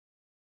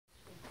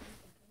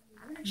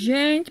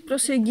Gente,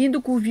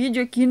 prosseguindo com o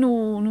vídeo aqui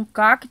no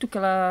cacto,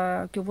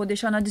 que eu vou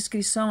deixar na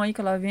descrição aí,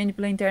 que ela vende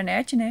pela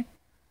internet, né?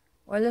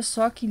 Olha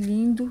só que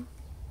lindo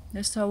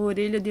essa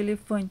orelha de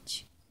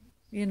elefante.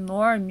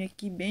 Enorme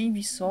aqui, bem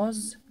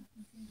viçosa.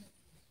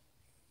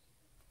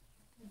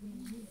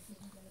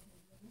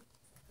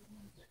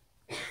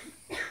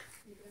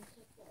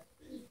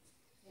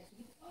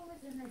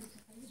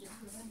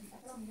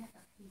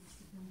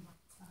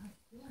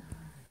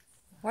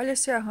 Olha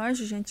esse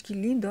arranjo, gente, que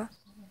lindo, ó.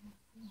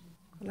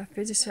 Ela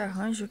fez esse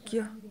arranjo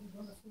aqui, ó.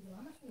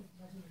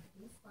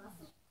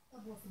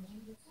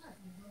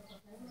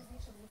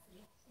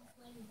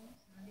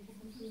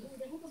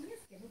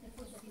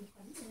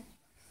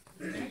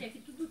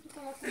 Aqui tudo tu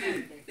coloca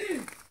nada.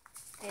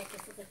 É, que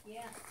essa daqui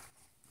é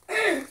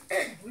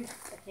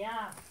essa aqui é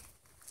a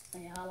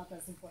ala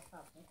das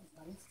importadas, né? Os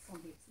barulhos que são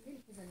deles.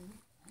 Ele fez ali, né?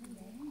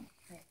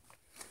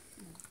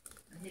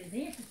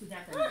 Desenha que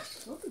cuidar também.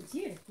 Todo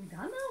dia?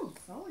 Cuidar não,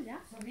 só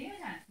olhar. Só nem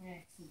olhar?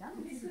 É, cuidar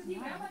não. Isso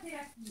não é uma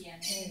terapia,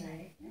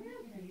 né?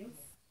 Meu Deus.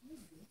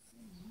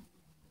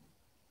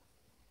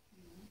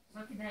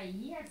 Só que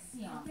daí,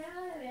 assim, ó.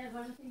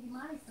 Agora já tem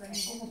demais pra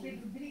mim. Como o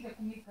Pedro briga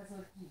comigo com as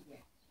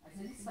orquídeas. Às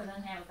vezes com a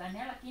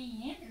Danela,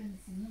 quem entra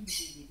nesse mundo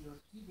de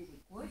orquídea, de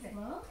coisa,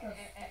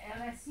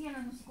 ela assim, ela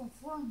não se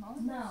conforma.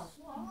 Não.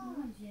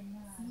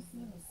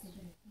 Sim, você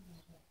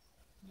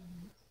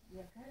e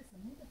a cara, essa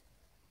muda?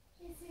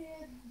 Esse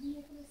é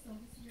minha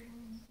coleção, esse eu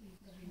não tenho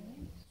pra ver.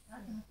 Ah,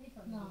 não tem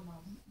pra ver?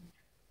 Não.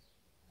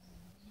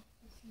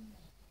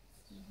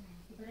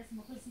 Que parece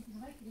uma coisa assim que não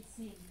vai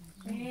crescer.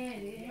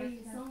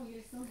 Eles são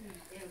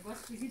eu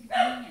gosto de coisinha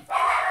pequenininha.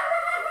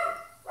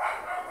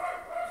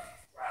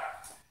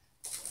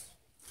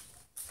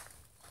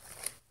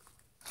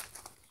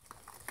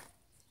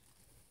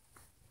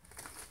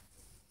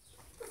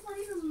 Os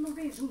maridos não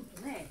vêm junto,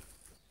 né?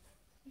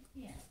 O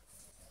que é?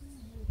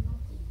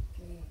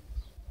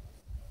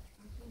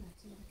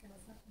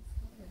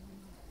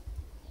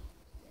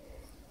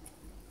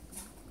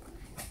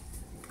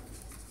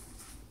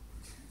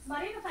 Os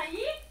maridos tá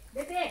aí?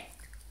 Bebê?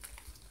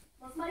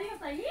 Os maridos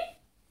tá aí?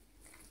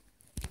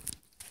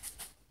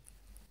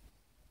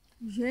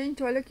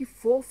 Gente, olha que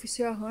fofo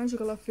esse arranjo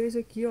que ela fez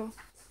aqui, ó.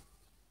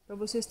 Pra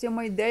vocês terem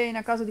uma ideia aí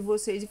na casa de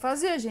vocês. E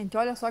fazer, gente,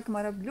 olha só que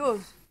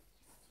maravilhoso.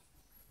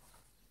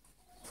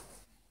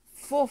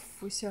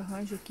 Fofo esse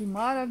arranjo aqui,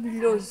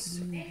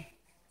 maravilhoso.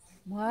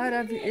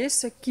 Maravilhoso.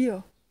 Esse aqui,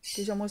 ó,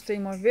 que eu já mostrei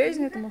uma vez,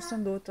 né? Tô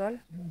mostrando outro,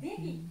 olha.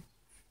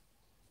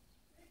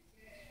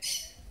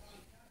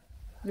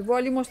 Eu vou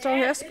ali mostrar o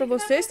resto pra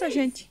vocês, tá,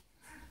 gente?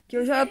 Que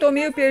eu já tô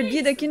meio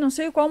perdida aqui, não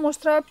sei qual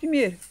mostrar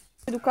primeiro.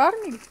 Do carro,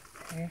 amiga?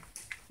 É.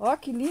 Ó,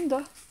 que lindo,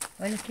 ó.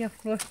 Olha aqui a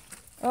flor.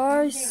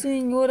 Ai,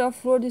 senhor, a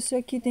flor desse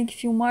aqui tem que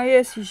filmar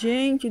esse.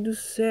 Gente do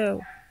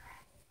céu.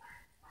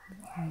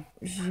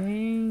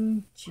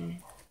 Gente.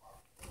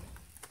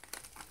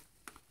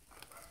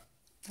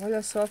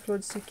 Olha só a flor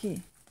desse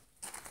aqui.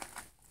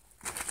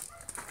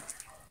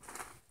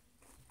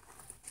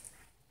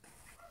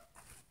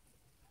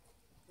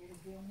 Quero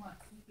ver uma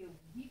aqui que eu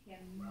vi que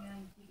a minha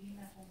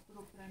inquilina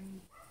comprou pra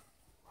mim.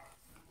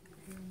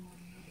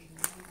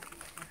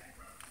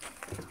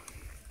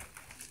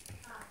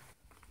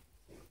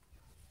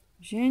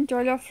 Gente,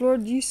 olha a flor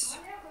disso.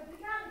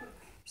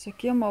 Isso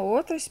aqui é uma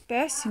outra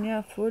espécie, né?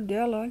 A flor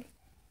dela, olha.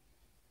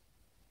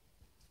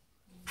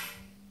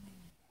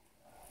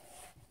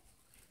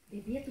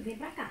 Bebê, tu vem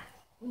pra cá.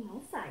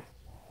 Não sai.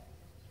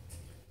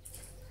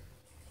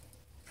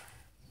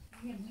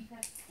 É muita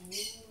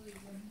coisa,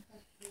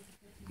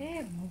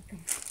 É muita.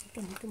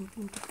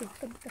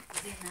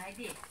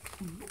 Zenaide,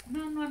 como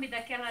é o nome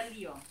daquela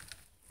ali, ó?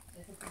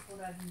 Dessa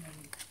temporadinha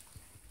ali.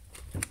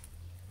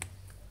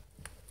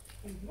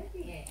 É,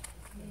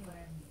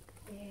 temporadinha.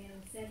 É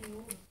o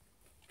sério.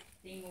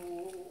 Tem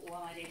o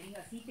amarelinho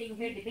assim, tem o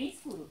verde bem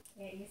escuro.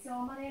 É, esse é o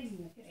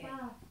amarelinho. Que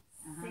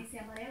sem ser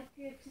amarelo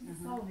porque precisa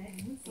de sol, né?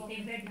 Muito sol. E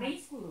tem verde bem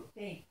escuro.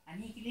 Tem. A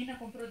minha inquilina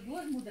comprou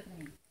 2 mudas pra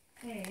mim.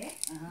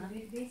 O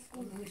verde bem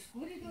escuro. Do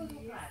escuro e do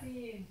claro.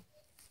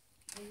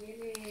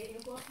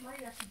 Eu gosto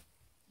mais assim.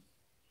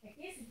 É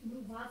que esse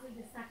no vaso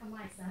ele destaca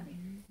mais,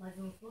 sabe? Mas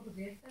o todo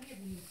verde tá meio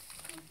bonito.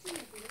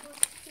 Eu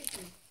gosto de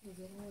ter. Eu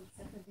vejo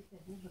certa vez que é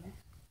vivo, né?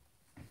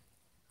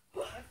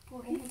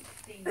 Como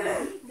tem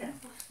muita,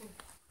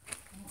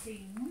 não tem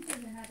muita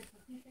nada por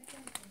aqui,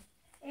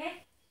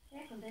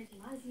 quando é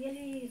demais. E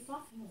ele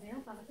sofre no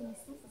verão, tava aqui na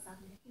estufa,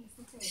 sabe? Aqui na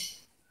estufa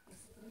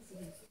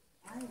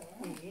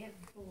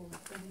tô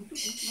muito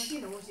quente.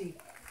 Imagina hoje,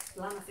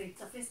 lá na frente,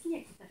 tá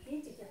fresquinha aqui, tá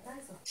quente aqui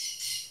atrás, ó.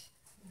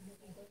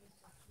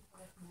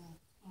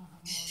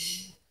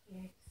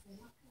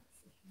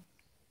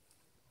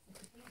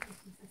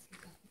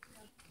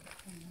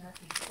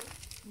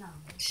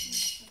 Não,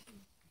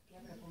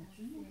 quebra a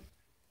pontinha.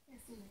 É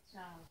assim,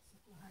 tchau.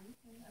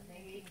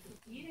 Daí tu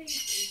tira e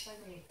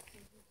faz aí.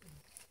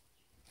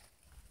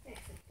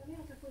 Essa aqui também é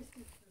outra coisa que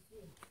tem que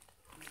fazer.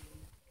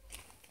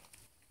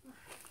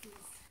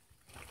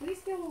 Por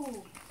isso que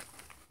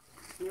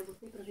eu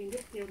botei pra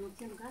vender, porque eu não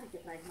tinha lugar aqui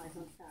atrás mais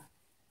onde tá.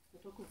 Eu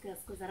tô com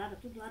as coisas aradas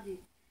tudo lá de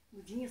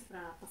mudinhas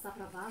pra passar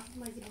pra vaso,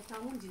 mas e botar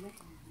onde, né?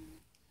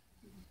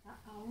 Botar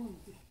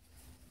aonde?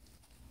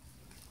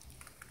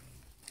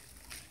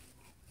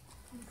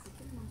 Isso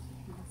aqui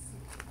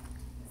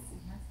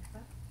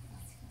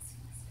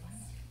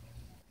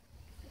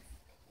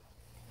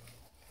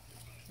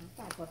não,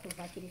 tá, agora tu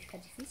vai querer ficar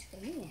difícil pra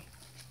mim, né?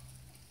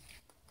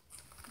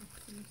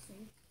 Não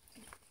sei.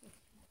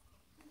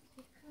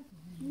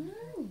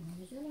 Não,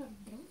 mas ela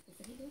branca,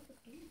 essa aqui branca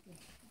tudo.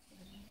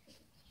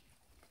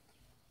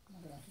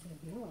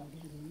 Deu, ó,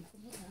 deu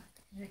incomodar.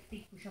 Mas é que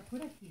tem que puxar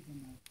por aqui,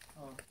 Zenaide.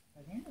 Ó,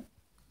 tá vendo?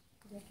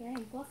 Já que é,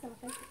 encosta, ela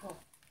faz, ó.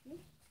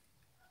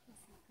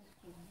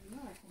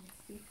 Não, é como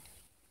se...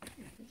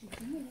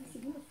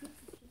 segunda fixa.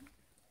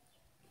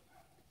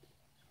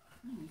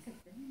 Isso aqui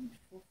também é muito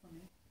fofo,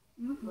 né?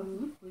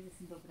 Uhum. Coisa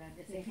assim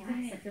dobrada. Essa É, aqui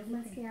também essa é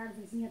mais que a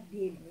árvorezinha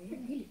dele. É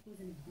dele,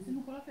 coisa nenhuma. Você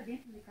não coloca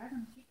dentro de casa,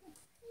 não fica?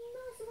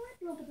 Não, isso não é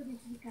planta pra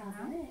dentro de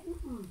casa, né?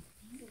 Isso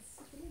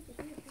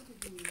também é tudo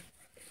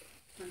de...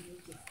 Quando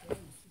eu te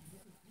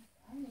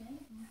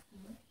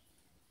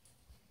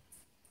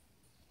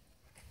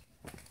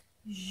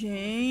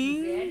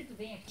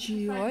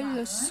Gente,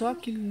 olha só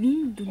que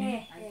lindo,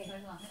 né?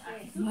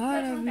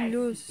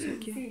 Maravilhoso isso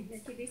aqui. Sim,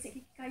 esse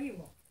aqui que caiu,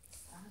 ó.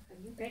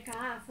 Caiu. Pega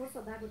a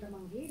força d'água da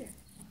mangueira,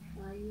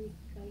 aí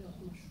caiu,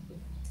 ó, machucou.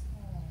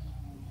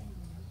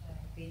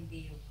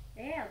 Vendeu.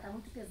 É, ela tá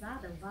muito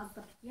pesada, o vaso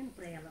tá pequeno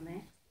pra ela,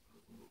 né?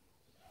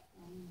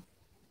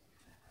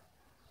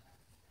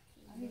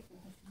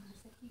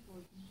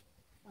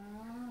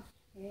 Ah,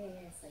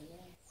 é essa aí,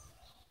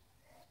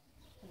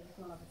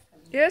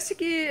 é essa.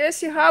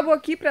 Esse rabo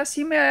aqui pra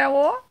cima é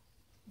o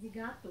De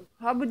gato.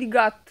 rabo de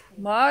gato.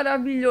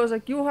 Maravilhoso.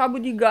 Aqui o rabo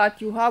de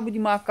gato e o rabo de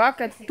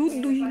macaco é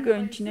tudo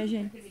gigante, né,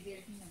 gente?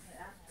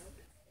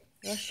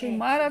 Eu achei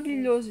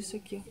maravilhoso isso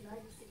aqui, ó.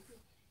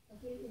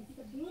 Ele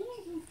fica bem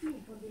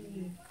juntinho quando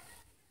ele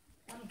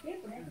tá no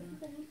tempo, né? Ele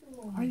fica muito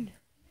longe.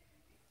 Olha.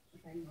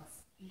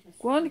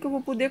 Quando que eu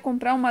vou poder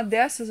comprar uma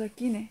dessas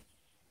aqui, né?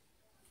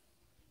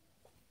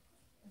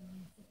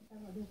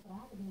 Deu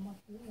prato, deu uma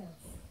folha,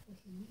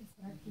 cochonilha,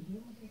 prato que deu,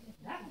 não tem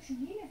Dá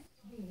cochonilha?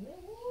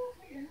 deu.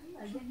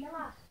 Aí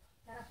aquela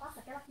carapaça,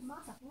 aquela que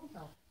massa a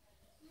ponta, ó.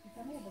 E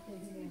também eu botei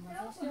de mesmo, mas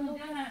eu acho que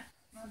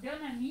Não deu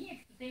na minha,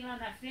 que tu tem lá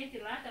na frente,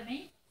 lá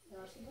também?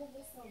 eu acho que vou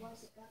ver se eu vou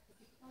esse cacto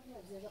aqui,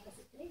 porque eu já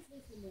passei 3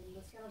 vezes mesmo,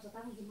 mas que elas já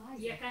estavam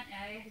demais. E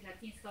já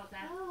tinha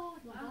escaldado. Não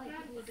vai,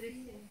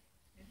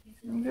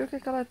 Vamos ver o que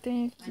que ela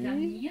tem Mas a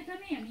aqui. minha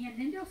também, a minha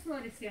nem deu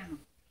flor esse ano.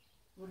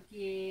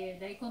 Porque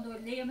daí quando eu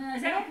olhei,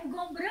 mas era um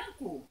pulgão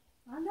branco.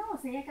 ah, não,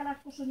 essa aí é aquela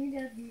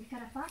cochonilha de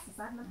carapaça,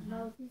 sabe?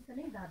 Na orquídea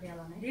nem dá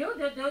dela, né? Deu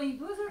em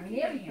duas E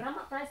orquídeas. pra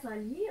matar isso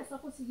ali, eu só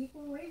consegui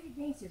com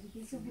evidência, porque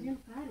eles estão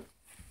vendendo caro.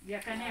 E a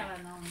canela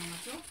não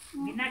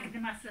matou? Vinagre de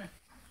maçã.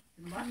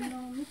 Você não bota?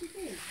 Não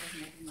fiquei.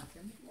 Vinagre de maçã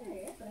é muito bom.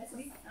 É, parece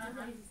assim.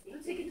 Tudo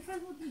isso aqui tu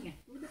faz mudinha.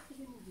 Tudo é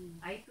fazer mudinha.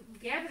 Aí tu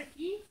quebra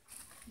aqui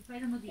e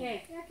faz a mudinha.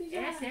 É aqui já.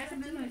 Essa é a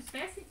mesma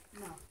espécie?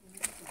 Não, não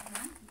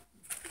é.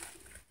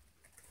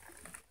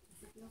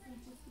 Esse aqui é o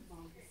Francisco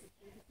Balde, esse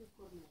aqui é o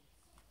Cornel.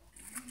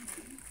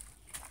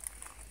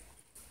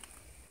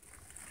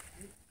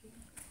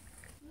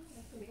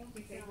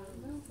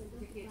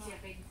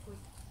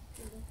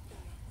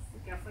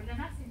 Porque a folha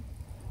nasce.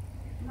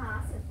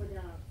 Nasce, a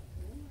folha.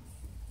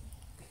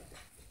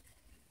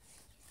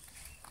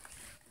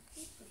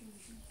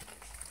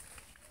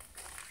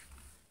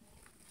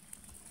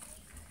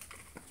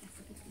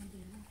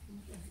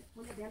 A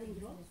folha dela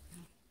engrossa.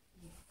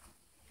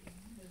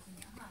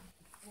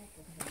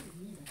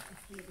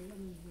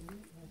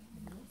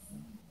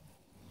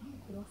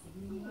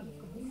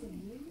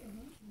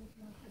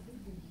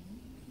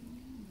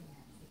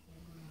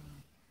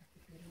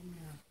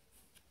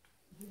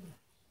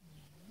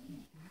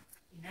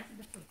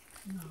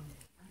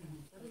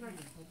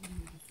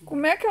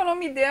 Como é que é o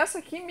nome dessa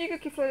aqui, amiga,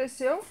 que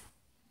floresceu?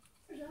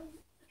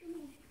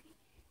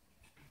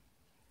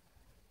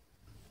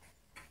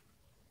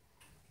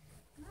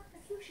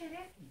 Aqui o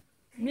xereque.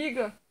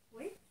 Miga,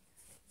 Oi?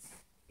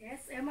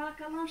 Essa é uma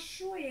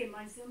calanchoe,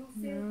 mas eu não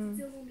sei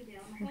dizer o nome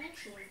dela, uma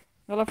calanchoe.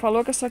 ela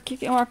falou que essa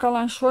aqui é uma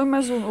calanchoe,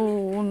 mas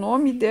o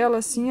nome dela,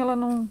 assim, ela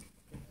não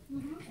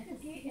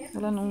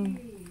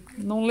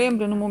não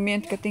lembra no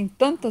momento, que tem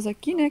tantas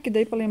aqui, né, que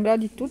daí pra lembrar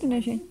de tudo,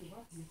 né, gente?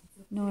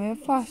 Não é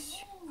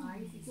fácil.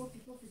 Aí ficou.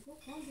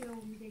 Quando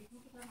eu me dei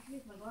conta, eu tava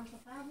mesmo. Agora já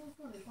tava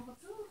voltando. Eu tava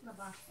tudo pra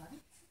baixo, sabe?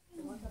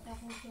 Agora já tá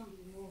voltando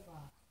de novo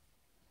a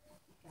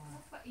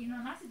ficar. E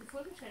não nasce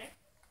depois do xereque?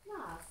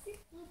 Nasce.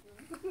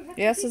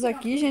 Essas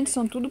aqui, gente,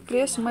 são tudo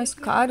preço mais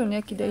caro,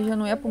 né, que daí já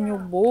não é pro meu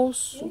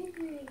bolso.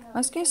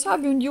 Mas quem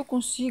sabe um dia eu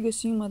consigo,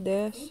 assim, uma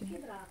dessa. Tem que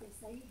quebrar, tem que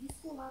sair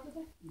descolada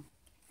daqui.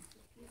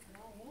 Se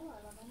quebrar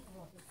ela vai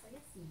sair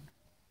assim.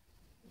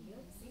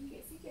 Entendeu?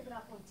 Se quebrar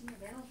a pontinha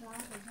dela, já não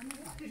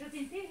vai. Eu já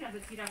tentei já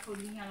tirar a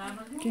folhinha lá,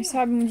 mas não Quem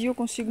sabe um dia eu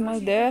consigo uma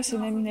dessa,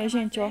 né,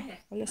 gente, ó.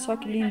 Olha só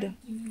que linda.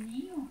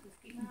 pequenininho, eu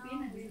fiquei com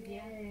pena de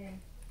ver.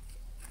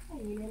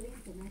 Ele é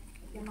lento, né?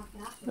 Porque é uma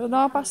praça. Eu vou dar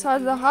uma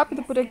passada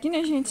rápida por aqui,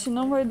 né, gente?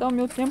 Senão vai dar o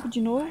meu tempo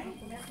de novo.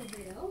 Começa o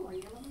verão,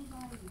 aí ela não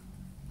vai.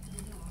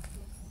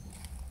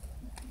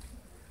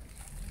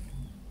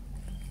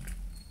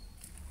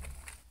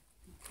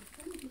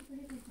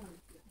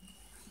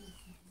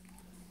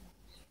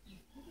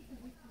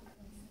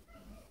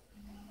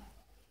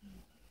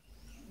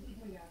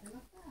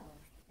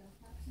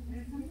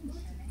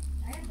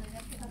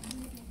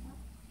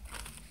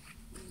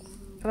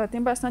 Ela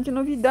tem bastante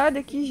novidade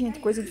aqui, gente,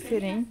 coisa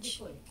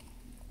diferente.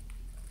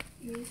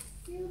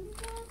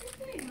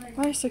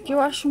 Ah, isso aqui eu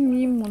acho um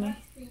mimo, né?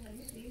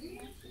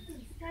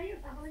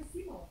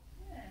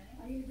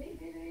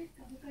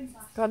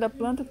 Cada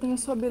planta tem a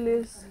sua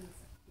beleza.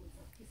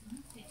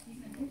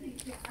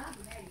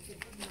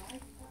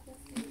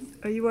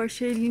 Aí eu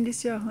achei lindo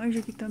esse arranjo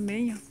aqui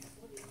também, ó.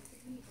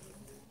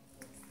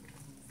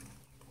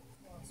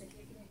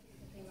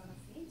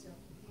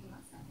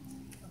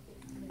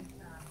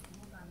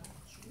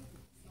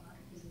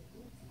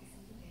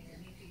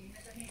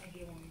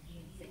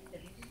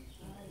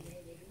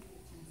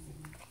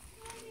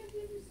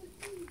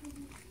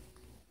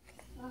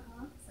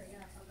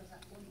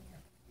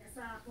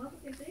 Essa planta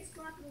tem 3,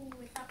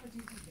 4 etapas de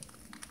vida.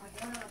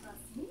 Agora ela tá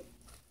assim,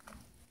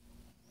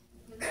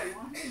 depois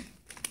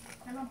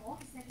ela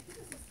morre, seca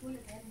todas essas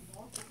folhas dela em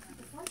volta,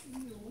 fica só esse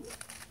miolo.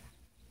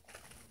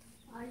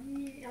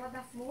 Aí ela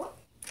dá flor,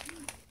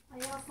 aí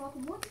ela solta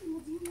um monte de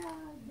mudinha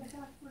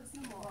daquela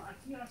floração morre.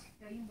 Aqui eu acho que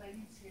caiu um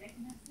bailinho de xereque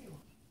e nasceu.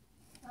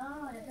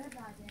 Ah, é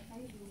verdade,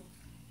 caiu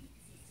duas.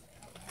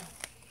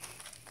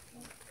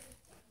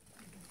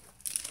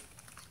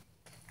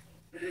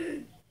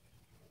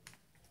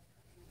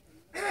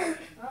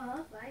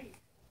 Aham, vai.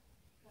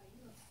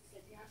 Caiu,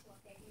 você acha uma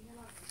terrinha,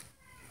 ela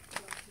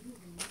gruda,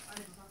 né?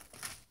 Olha só.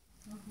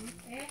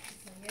 É,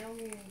 isso aí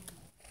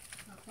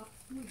é a top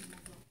food, né?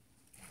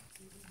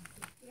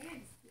 É,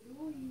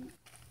 destruiu e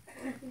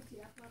tem que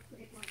tirar para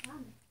poder plantar,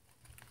 né?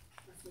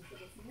 Pra ser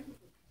oferecendo.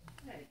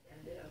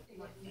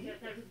 Já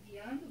está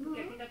judiando,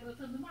 porque aqui está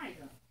brotando mais,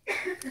 ó.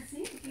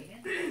 Sim, porque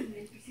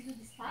ele precisa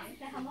de espaço,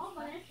 terra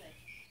nova, né?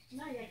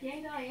 Não, e aqui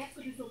ainda a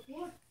época do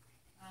isopor,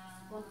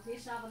 quando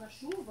deixava na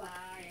chuva,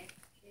 né?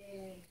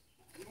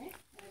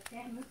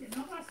 Terra muito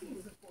Não faço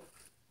isopor.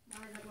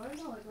 Mas agora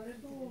não, agora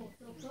eu tô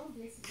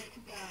trocando esses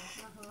aqui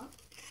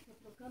tô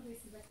trocando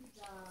esses aqui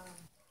da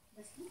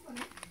estufa,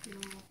 né? Que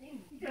não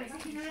tem. Então, esse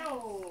aqui não é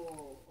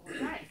o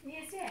mais?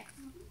 Esse é.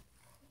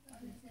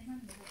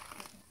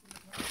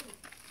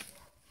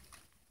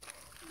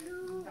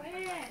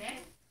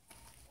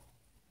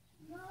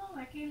 Não,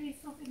 é que ele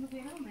sofre no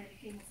verão, né? Ele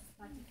queima essas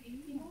partes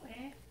aqui e não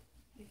é.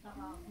 Ele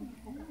tava com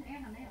pouca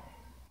terra, né?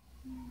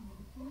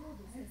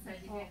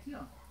 Aqui,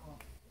 ó.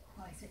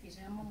 Ó, esse aqui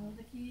já é uma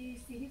muda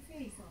que se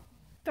refez, ó.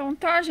 Então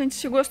tá, gente,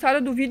 se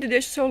gostaram do vídeo,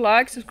 deixa o seu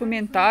like, seus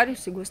comentários.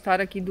 Se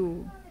gostaram aqui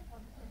dos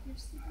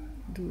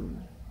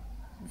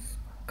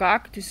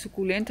cactos e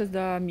suculentas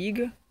da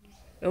amiga.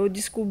 Eu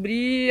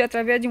descobri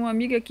através de uma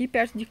amiga aqui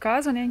perto de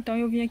casa, né? Então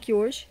eu vim aqui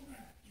hoje.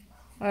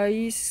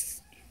 Aí,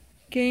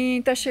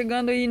 quem tá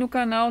chegando aí no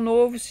canal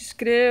novo, se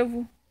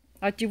inscreva,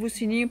 ativa o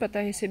sininho para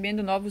estar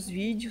recebendo novos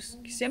vídeos,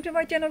 que sempre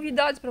vai ter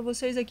novidades para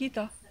vocês aqui,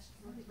 tá?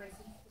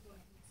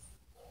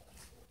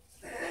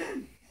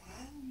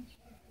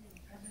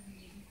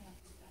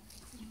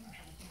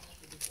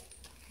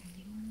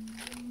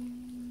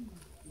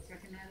 Isso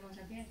aqui não é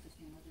loja aberta,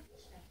 assim, loja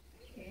fechada.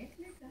 É,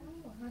 que legal,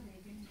 olha,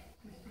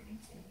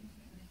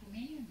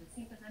 Encomenda,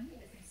 assim, para as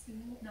amigas.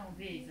 Assim. Não,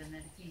 veja,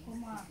 né?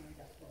 como a...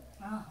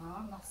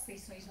 Aham, nossa,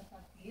 isso aí já tá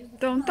preso.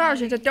 Então tá,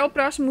 gente, até o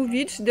próximo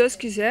vídeo, se Deus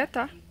quiser,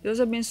 tá? Deus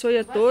abençoe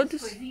a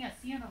todos.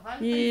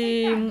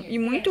 E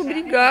muito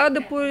obrigada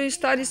por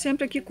estarem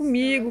sempre aqui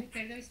comigo,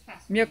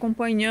 me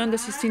acompanhando,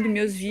 assistindo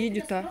meus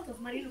vídeos, tá?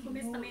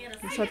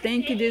 Eu só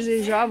tenho que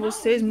desejar a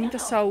vocês muita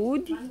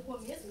saúde.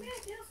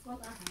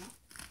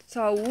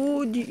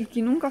 Saúde e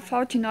que nunca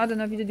falte nada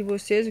na vida de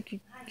vocês, que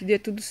dê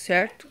tudo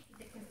certo.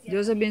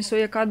 Deus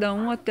abençoe a cada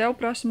um. Até o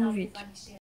próximo vídeo.